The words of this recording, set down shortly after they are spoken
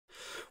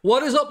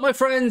What is up, my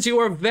friends? You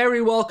are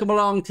very welcome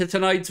along to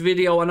tonight's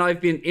video, and I've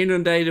been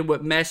inundated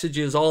with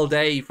messages all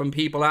day from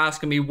people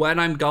asking me when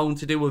I'm going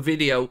to do a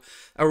video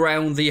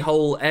around the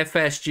whole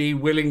FSG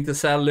willing to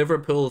sell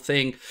Liverpool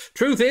thing.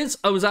 Truth is,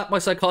 I was at my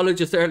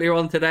psychologist earlier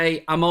on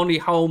today. I'm only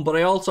home, but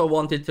I also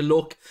wanted to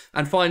look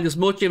and find as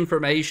much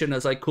information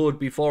as I could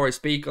before I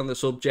speak on the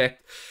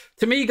subject.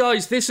 To me,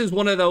 guys, this is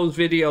one of those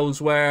videos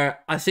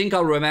where I think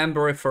I'll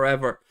remember it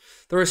forever.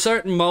 There are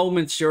certain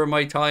moments during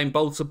my time,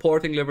 both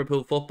supporting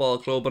Liverpool Football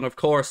Club and, of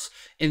course,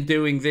 in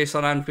doing this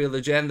on Anfield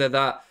Agenda,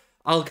 that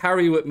I'll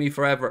carry with me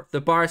forever.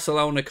 The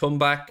Barcelona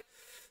comeback,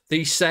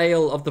 the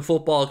sale of the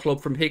football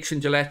club from Hicks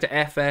and Gillett to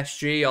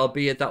FSG,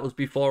 albeit that was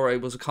before I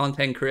was a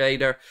content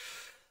creator,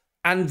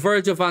 and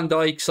Virgil van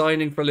Dijk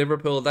signing for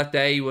Liverpool that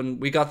day when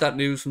we got that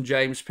news from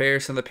James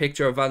Pearce and the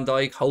picture of Van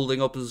Dijk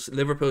holding up his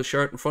Liverpool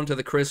shirt in front of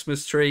the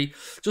Christmas tree.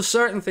 Just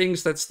certain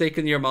things that stick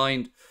in your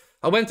mind.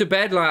 I went to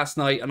bed last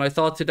night and I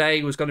thought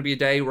today was going to be a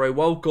day where I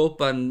woke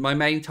up and my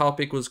main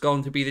topic was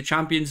going to be the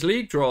Champions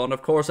League draw. And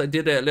of course I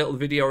did a little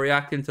video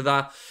reacting to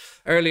that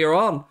earlier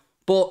on.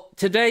 But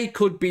today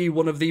could be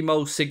one of the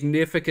most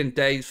significant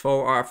days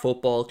for our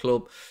football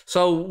club.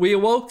 So we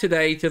awoke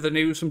today to the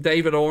news from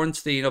David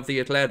Ornstein of The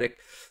Athletic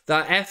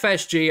that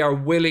FSG are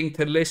willing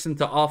to listen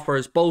to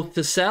offers both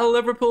to sell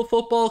Liverpool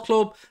Football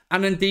Club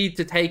and indeed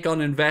to take on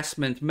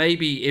investment.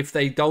 Maybe if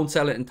they don't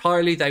sell it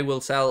entirely, they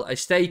will sell a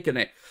stake in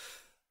it.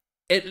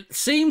 It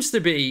seems to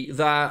be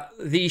that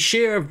the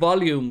sheer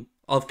volume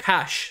of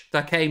cash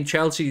that came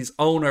Chelsea's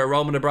owner,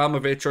 Roman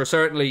Abramovich, or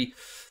certainly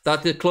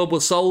that the club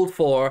was sold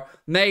for,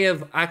 may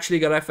have actually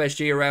got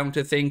FSG around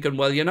to thinking,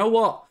 well, you know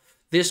what?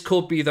 This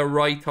could be the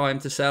right time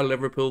to sell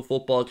Liverpool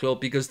Football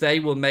Club because they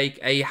will make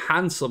a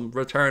handsome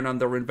return on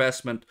their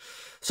investment.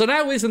 So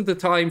now isn't the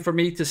time for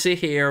me to sit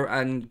here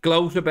and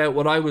gloat about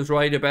what I was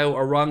right about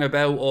or wrong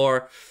about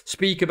or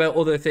speak about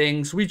other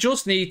things. We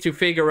just need to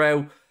figure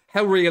out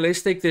how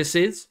realistic this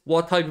is,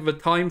 what type of a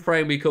time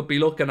frame we could be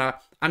looking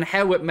at, and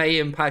how it may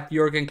impact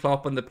Jurgen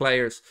Klopp and the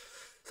players.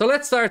 So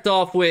let's start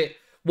off with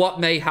what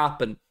may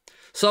happen.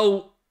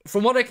 So,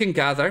 from what I can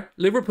gather,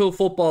 Liverpool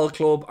Football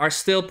Club are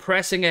still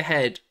pressing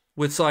ahead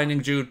with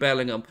signing Jude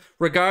Bellingham,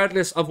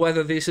 regardless of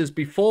whether this is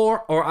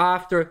before or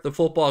after the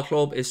football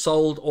club is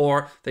sold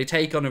or they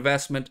take on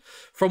investment.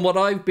 From what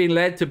I've been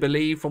led to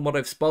believe, from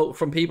what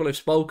from people I've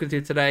spoken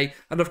to today,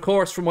 and of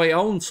course from my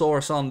own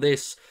source on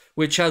this,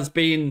 which has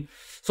been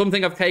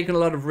something I've taken a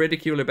lot of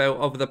ridicule about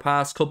over the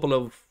past couple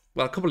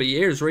of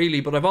years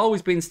really, but I've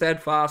always been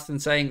steadfast in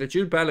saying that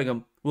Jude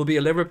Bellingham will be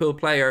a Liverpool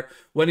player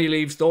when he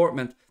leaves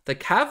Dortmund. The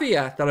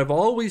caveat that I've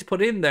always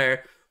put in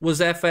there was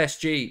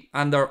FSG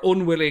and their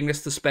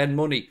unwillingness to spend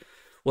money.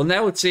 Well,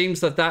 now it seems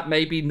that that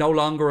may be no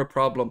longer a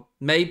problem.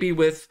 Maybe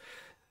with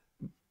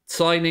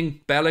signing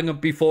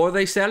Bellingham before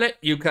they sell it,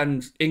 you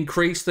can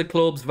increase the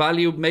club's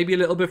value maybe a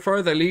little bit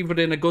further, leave it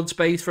in a good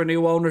space for a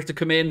new owner to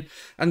come in,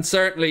 and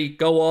certainly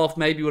go off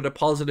maybe with a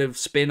positive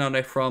spin on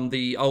it from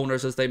the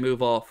owners as they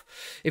move off.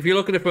 If you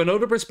look at it from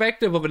another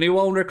perspective of a new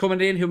owner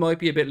coming in who might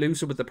be a bit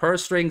looser with the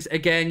purse strings,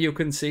 again you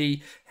can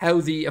see how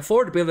the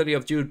affordability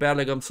of Jude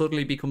Bellingham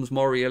suddenly becomes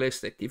more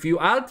realistic. If you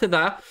add to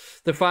that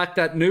the fact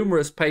that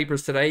numerous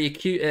papers today,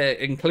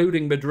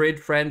 including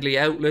Madrid-friendly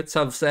outlets,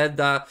 have said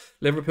that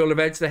Liverpool have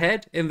edged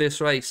ahead in this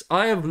race.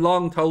 I have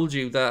long told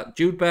you that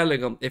Jude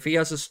Bellingham, if he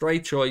has a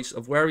straight choice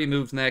of where he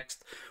moves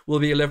next, will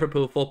be a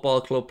Liverpool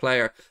Football Club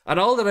player. And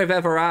all that I've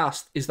ever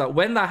asked is that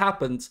when that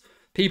happens,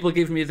 people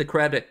give me the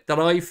credit that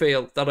I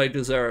feel that I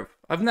deserve.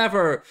 I've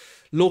never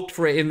looked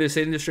for it in this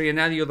industry in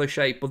any other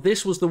shape, but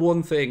this was the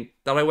one thing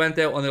that I went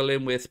out on a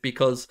limb with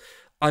because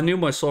I knew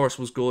my source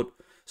was good.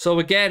 So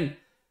again,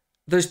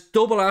 there's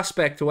double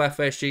aspect to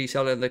FSG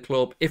selling the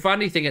club. If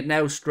anything, it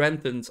now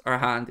strengthens our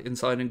hand in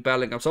signing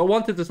Bellingham. So I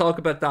wanted to talk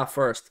about that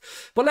first.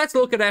 But let's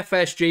look at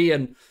FSG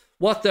and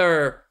what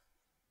their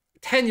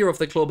tenure of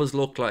the club has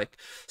looked like.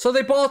 So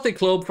they bought the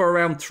club for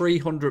around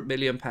 £300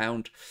 million.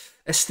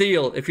 A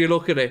steal, if you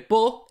look at it.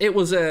 But it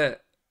was an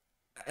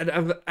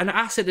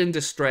asset in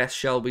distress,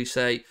 shall we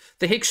say.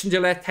 The Hicks and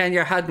Gillett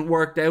tenure hadn't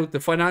worked out, the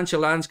financial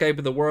landscape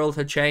of the world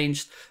had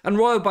changed, and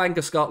Royal Bank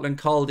of Scotland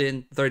called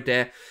in their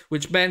debt,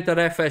 which meant that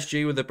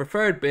FSG were the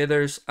preferred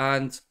bidders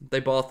and they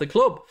bought the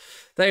club.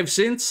 They have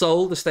since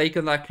sold a stake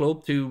in that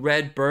club to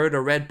Red Bird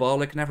or Red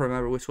Ball, I can never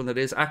remember which one it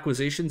is,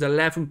 Acquisitions,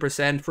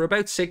 11% for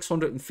about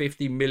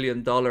 $650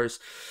 million,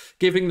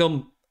 giving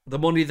them the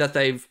money that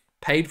they've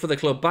paid for the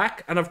club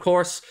back. And of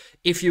course,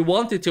 if you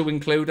wanted to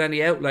include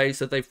any outlays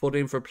that they've put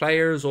in for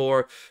players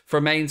or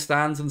for main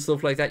stands and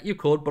stuff like that, you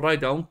could, but I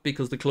don't,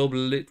 because the club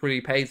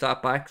literally pays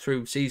that back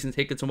through season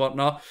tickets and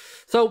whatnot.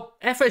 So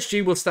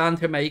FSG will stand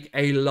to make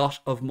a lot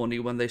of money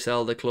when they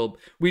sell the club.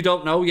 We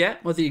don't know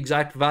yet what the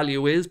exact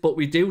value is, but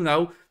we do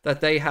know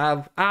that they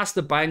have asked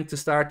the bank to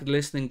start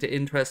listening to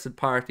interested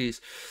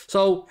parties.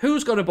 So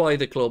who's going to buy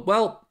the club?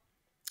 Well,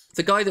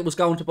 the guy that was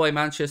going to buy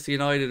Manchester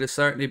United has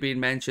certainly been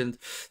mentioned.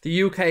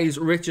 The UK's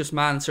richest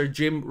man, Sir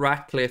Jim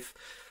Ratcliffe.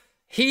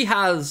 He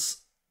has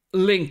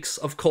links,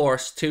 of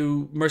course,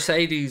 to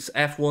Mercedes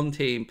F1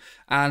 team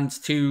and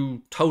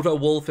to Toto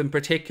Wolff in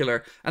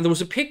particular. And there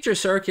was a picture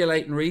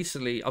circulating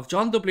recently of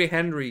John W.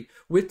 Henry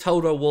with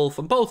Toto Wolff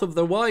and both of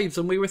their wives.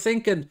 And we were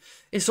thinking,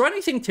 is there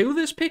anything to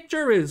this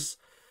picture? Is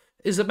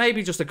it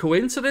maybe just a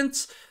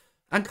coincidence?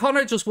 And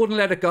Connor just wouldn't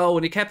let it go.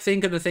 And he kept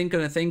thinking and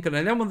thinking and thinking.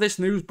 And then when this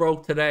news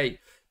broke today,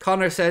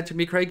 Connor said to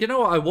me, Craig, you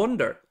know what? I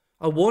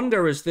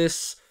wonder, is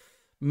this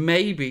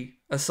maybe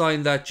a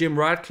sign that Jim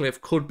Ratcliffe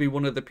could be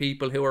one of the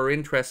people who are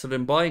interested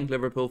in buying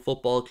Liverpool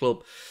Football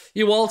Club?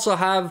 You also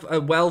have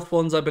wealth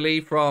funds, I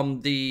believe,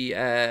 from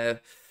the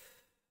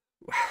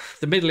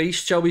Middle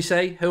East, shall we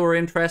say, who are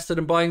interested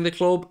in buying the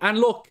club. And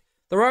look,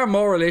 there are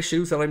moral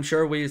issues that I'm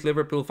sure we as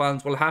Liverpool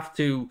fans will have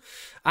to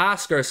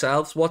ask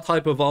ourselves, what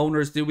type of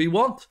owners do we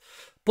want?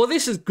 But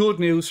this is good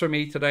news for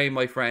me today,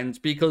 my friends,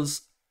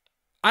 because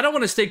I don't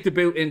want to stick the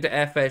boot into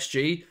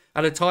FSG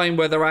at a time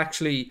where they're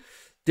actually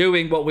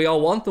doing what we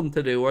all want them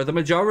to do, or the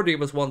majority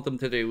of us want them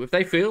to do. If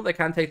they feel they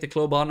can't take the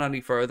club on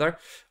any further,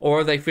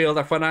 or they feel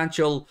their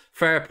financial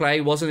fair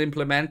play wasn't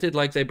implemented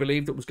like they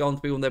believed it was going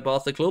to be when they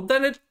bought the club,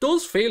 then it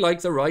does feel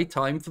like the right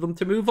time for them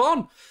to move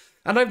on.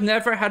 And I've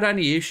never had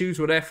any issues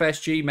with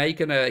FSG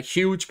making a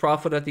huge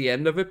profit at the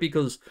end of it,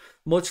 because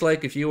much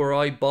like if you or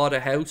I bought a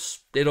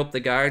house, did up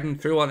the garden,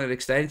 threw on an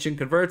extension,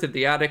 converted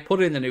the attic,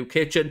 put in the new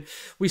kitchen,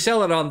 we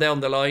sell it on down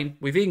the line,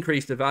 we've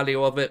increased the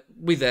value of it,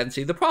 we then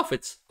see the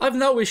profits. I've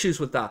no issues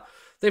with that.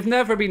 They've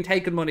never been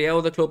taking money out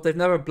of the club, they've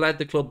never bled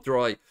the club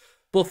dry.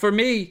 But for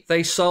me,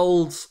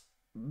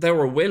 they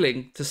were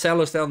willing to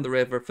sell us down the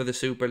river for the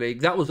Super League.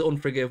 That was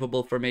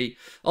unforgivable for me.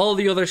 All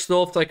the other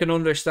stuff I can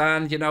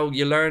understand, you know,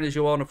 you learn as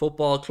you own a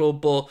football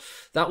club, but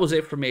that was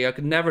it for me. I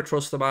could never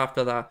trust them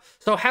after that.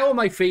 So how am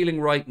I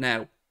feeling right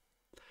now?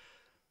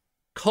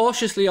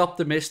 Cautiously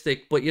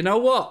optimistic, but you know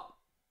what?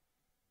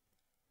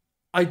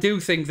 I do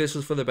think this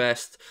is for the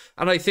best.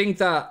 And I think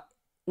that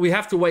we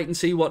have to wait and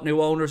see what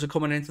new owners are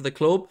coming into the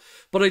club.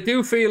 But I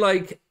do feel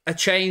like a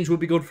change would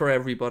be good for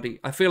everybody.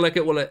 I feel like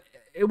it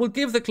will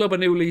give the club a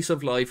new lease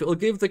of life. It will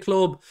give the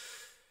club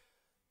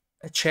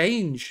a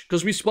change.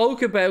 Because we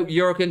spoke about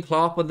Jurgen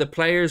Klopp and the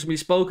players. We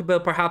spoke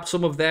about perhaps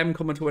some of them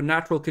coming to a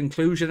natural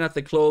conclusion at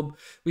the club.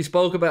 We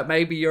spoke about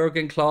maybe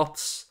Jurgen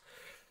Klopp's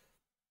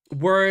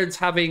words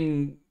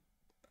having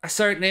a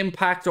certain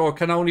impact or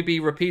can only be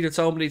repeated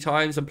so many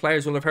times and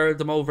players will have heard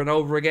them over and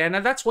over again.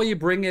 And that's why you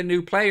bring in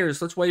new players.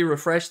 That's why you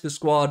refresh the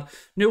squad.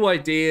 New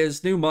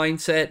ideas, new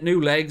mindset, new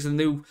legs and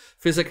new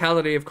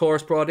physicality, of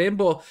course, brought in.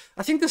 But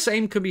I think the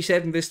same could be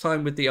said in this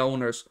time with the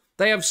owners.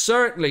 They have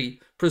certainly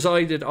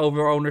presided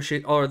over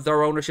ownership or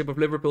their ownership of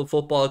Liverpool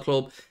Football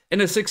Club in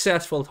a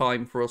successful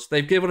time for us.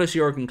 They've given us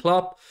Jurgen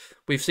Klopp.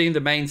 We've seen the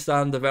main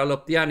stand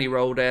develop, the Annie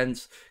Road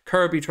ends,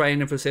 Kirby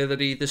training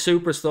facility, the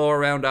superstore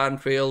around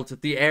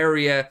Anfield, the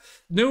area,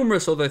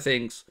 numerous other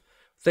things.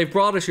 They've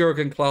brought us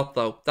Jurgen Klopp,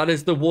 though. That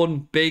is the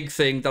one big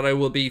thing that I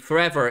will be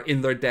forever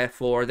in their debt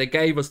for. They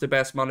gave us the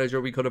best manager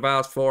we could have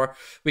asked for.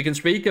 We can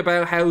speak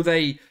about how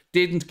they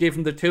didn't give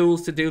him the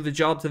tools to do the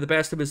job to the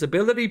best of his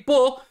ability,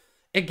 but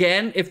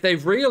again, if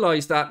they've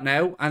realised that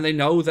now and they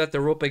know that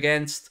they're up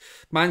against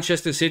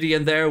Manchester City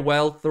and their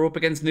wealth, they're up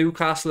against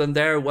Newcastle and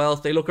their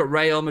wealth, they look at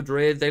Real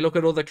Madrid, they look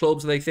at other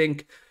clubs and they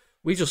think,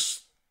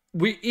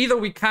 either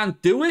we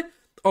can't do it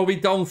or we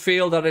don't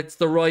feel that it's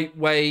the right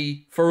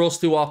way for us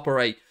to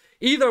operate.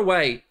 Either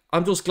way,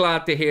 I'm just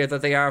glad to hear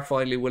that they are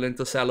finally willing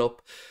to sell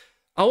up.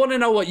 I want to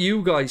know what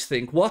you guys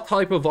think. What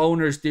type of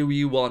owners do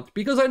you want?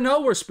 Because I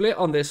know we're split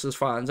on this as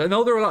fans. I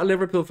know there are a lot of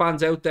Liverpool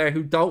fans out there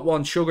who don't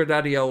want sugar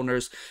daddy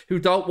owners, who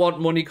don't want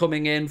money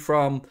coming in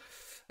from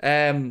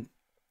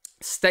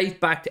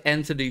state-backed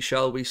entities,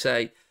 shall we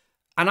say.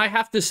 And I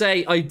have to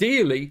say,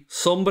 ideally,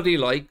 somebody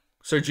like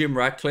Sir Jim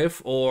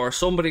Ratcliffe or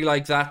somebody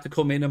like that to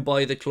come in and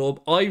buy the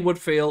club, I would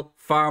feel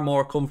far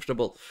more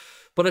comfortable.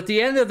 But at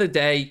the end of the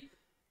day,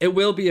 it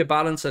will be a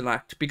balancing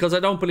act, because I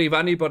don't believe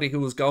anybody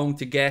who is going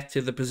to get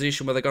to the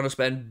position where they're going to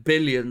spend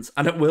billions,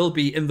 and it will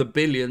be in the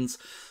billions,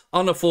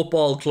 on a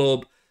football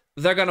club,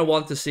 they're going to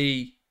want to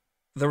see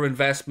their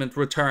investment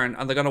return,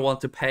 and they're going to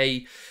want to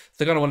pay,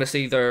 they're going to want to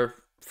see their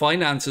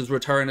finances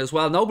return as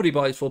well. Nobody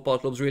buys football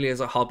clubs really as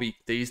a hobby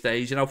these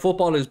days. You know,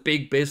 football is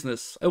big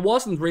business. It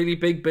wasn't really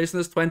big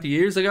business 20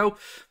 years ago,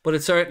 but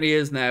it certainly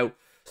is now.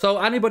 So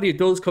anybody who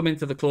does come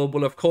into the club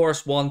will, of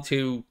course, want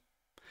to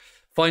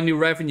find new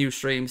revenue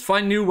streams,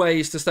 find new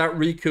ways to start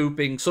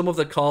recouping some of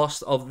the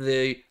cost of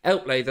the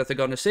outlay that they're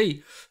going to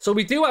see. So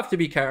we do have to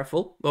be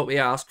careful what we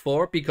ask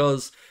for,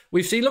 because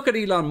we've seen, look at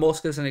Elon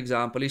Musk as an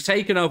example. He's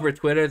taken over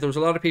Twitter. There was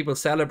a lot of people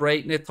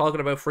celebrating it,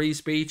 talking about free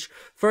speech.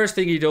 First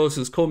thing he does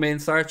is come in,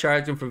 start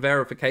charging for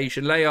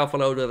verification, lay off a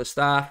load of the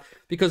staff,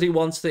 because he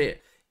wants to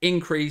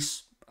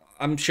increase,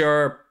 I'm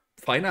sure,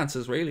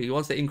 finances, really. He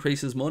wants to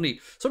increase his money.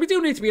 So we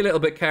do need to be a little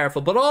bit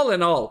careful. But all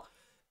in all,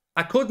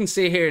 I couldn't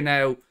sit here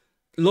now,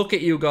 look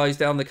at you guys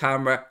down the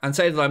camera and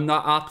say that I'm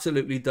not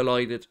absolutely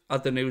delighted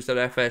at the news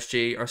that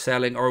FSG are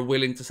selling or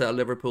willing to sell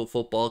Liverpool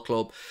Football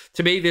Club.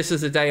 To me, this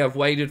is a day I've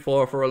waited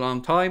for a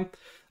long time,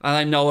 and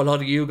I know a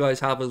lot of you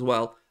guys have as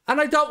well. And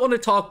I don't want to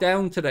talk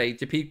down today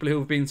to people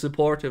who've been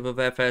supportive of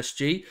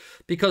FSG,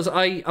 because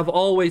I have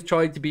always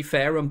tried to be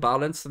fair and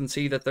balanced and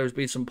see that there's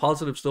been some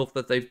positive stuff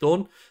that they've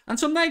done and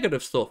some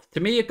negative stuff. To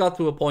me, it got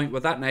to a point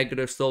where that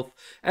negative stuff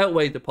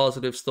outweighed the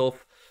positive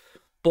stuff.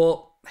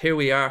 But here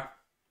we are.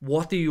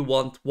 What do you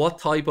want? What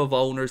type of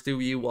owners do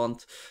you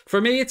want?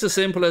 For me, it's as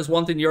simple as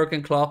wanting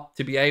Jurgen Klopp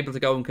to be able to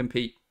go and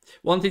compete.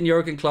 Wanting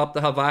Jurgen Klopp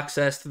to have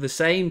access to the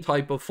same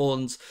type of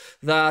funds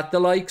that the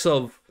likes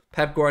of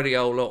Pep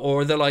Guardiola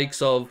or the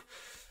likes of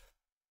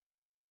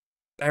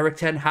Eric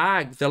Ten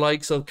Hag, the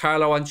likes of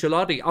Carlo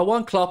Ancelotti. I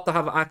want Klopp to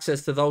have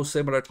access to those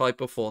similar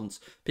type of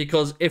funds,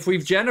 because if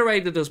we've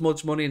generated as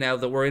much money now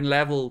that we're in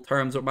level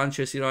terms with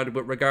Manchester United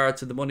with regard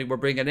to the money we're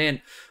bringing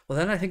in, well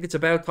then I think it's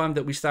about time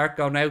that we start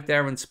going out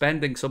there and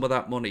spending some of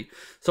that money.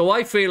 So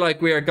I feel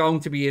like we are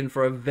going to be in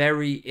for a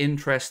very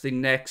interesting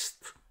next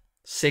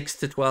 6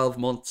 to 12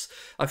 months.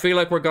 I feel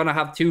like we're going to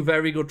have 2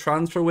 very good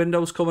transfer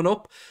windows coming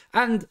up.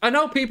 And I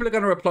know people are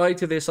going to reply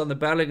to this on the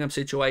Bellingham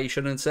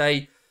situation and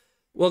say,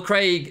 well,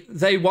 Craig,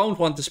 they won't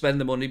want to spend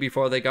the money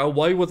before they go.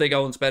 Why would they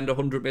go and spend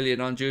 100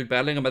 million on Jude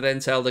Bellingham and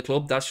then sell the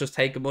club? That's just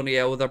taking money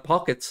out of their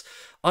pockets.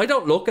 I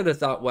don't look at it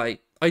that way.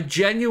 I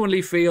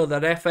genuinely feel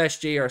that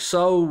FSG are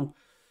so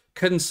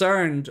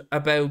concerned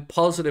about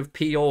positive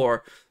PR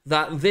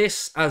that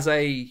this, as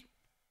a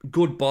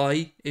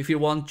goodbye, if you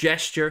want,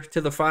 gesture to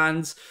the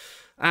fans.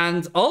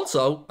 And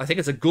also, I think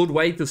it's a good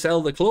way to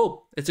sell the club.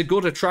 It's a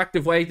good,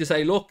 attractive way to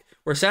say, look,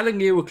 we're selling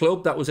you a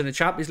club that was in a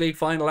Champions League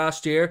final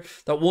last year,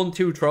 that won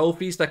 2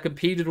 trophies, that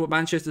competed with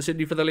Manchester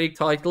City for the league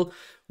title.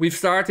 We've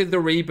started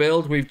the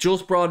rebuild. We've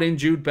just brought in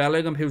Jude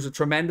Bellingham, who's a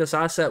tremendous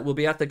asset, will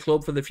be at the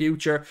club for the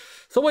future.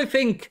 So I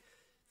think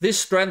this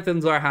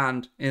strengthens our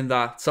hand in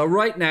that. So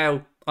right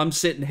now, I'm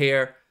sitting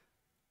here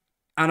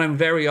and I'm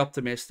very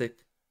optimistic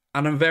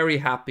and I'm very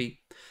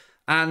happy.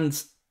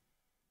 And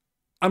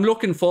I'm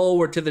looking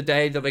forward to the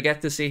day that I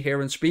get to sit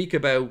here and speak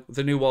about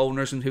the new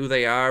owners and who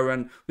they are,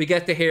 and we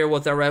get to hear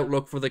what their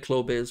outlook for the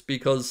club is,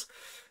 because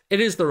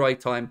it is the right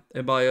time,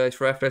 in my eyes,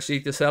 for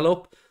FSG to sell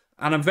up.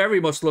 And I'm very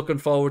much looking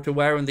forward to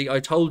wearing the I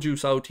told you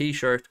so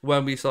t-shirt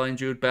when we sign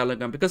Jude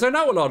Bellingham, because I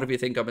know a lot of you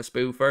think I'm a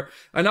spoofer.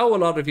 I know a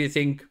lot of you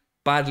think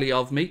badly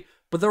of me,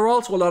 but there are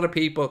also a lot of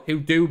people who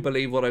do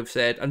believe what I've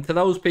said. And to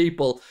those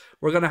people,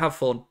 we're going to have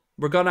fun.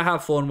 We're going to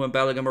have fun when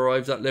Bellingham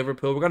arrives at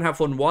Liverpool. We're going to have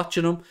fun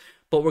watching him,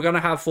 but we're going to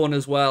have fun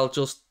as well,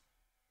 just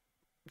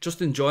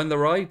enjoying the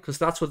ride, because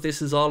that's what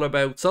this is all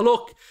about. So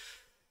look,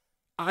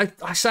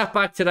 I sat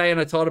back today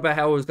and I thought about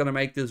how I was going to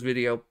make this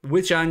video,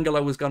 which angle I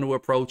was going to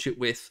approach it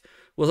with.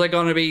 Was I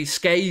going to be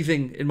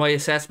scathing in my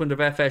assessment of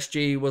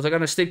FSG? Was I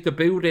going to stick the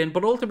boot in?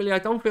 But ultimately, I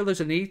don't feel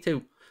there's a need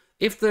to.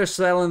 If they're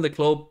selling the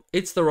club,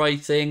 it's the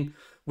right thing.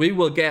 We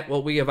will get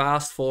what we have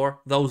asked for,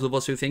 those of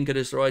us who think it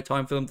is the right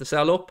time for them to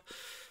sell up.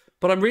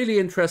 But I'm really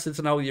interested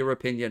to know your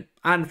opinion.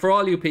 And for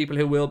all you people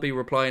who will be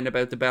replying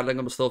about the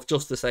Bellingham stuff,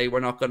 just to say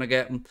we're not going to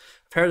get him.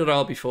 I've heard it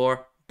all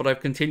before, but I've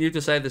continued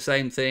to say the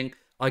same thing.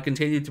 I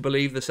continue to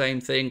believe the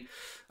same thing.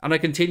 And I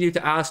continue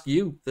to ask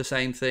you the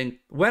same thing.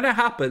 When it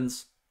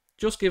happens,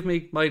 just give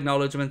me my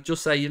acknowledgement.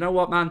 Just say, you know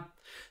what, man?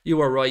 You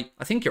were right.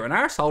 I think you're an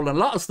arsehole on a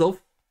lot of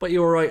stuff, but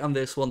you were right on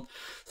this one.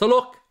 So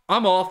look,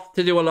 I'm off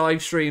to do a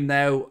live stream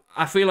now.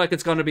 I feel like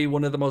it's going to be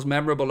one of the most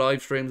memorable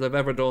live streams I've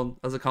ever done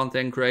as a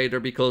content creator,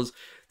 because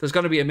there's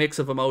going to be a mix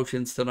of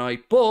emotions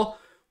tonight. But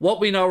what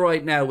we know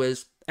right now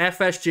is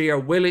FSG are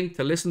willing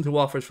to listen to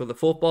offers for the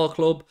football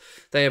club.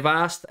 They have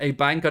asked a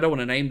bank, I don't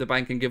want to name the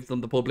bank and give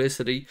them the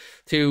publicity,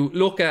 to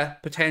look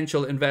at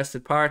potential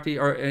interested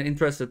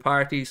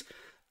parties.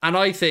 And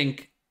I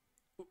think,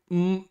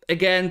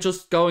 again,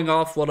 just going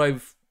off what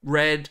I've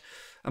read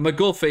and my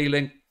gut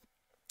feeling,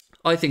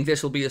 I think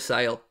this will be a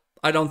sale.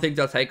 I don't think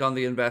they'll take on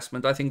the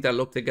investment. I think they'll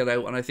look to get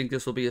out, and I think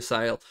this will be a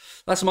sale.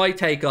 That's my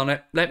take on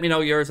it. Let me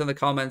know yours in the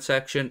comment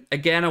section.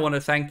 Again, I want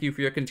to thank you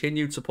for your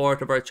continued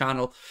support of our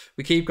channel.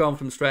 We keep going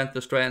from strength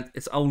to strength.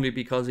 It's only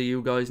because of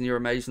you guys and your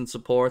amazing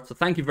support. So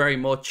thank you very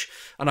much,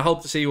 and I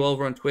hope to see you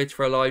over on Twitch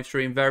for a live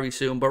stream very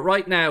soon. But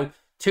right now,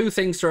 2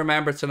 things to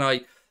remember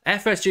tonight.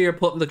 FSG are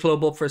putting the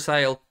club up for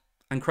sale,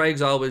 and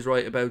Craig's always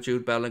right about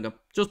Jude Bellingham.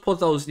 Just put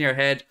those in your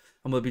head,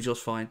 and we'll be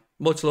just fine.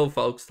 Much love,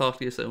 folks. Talk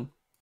to you soon.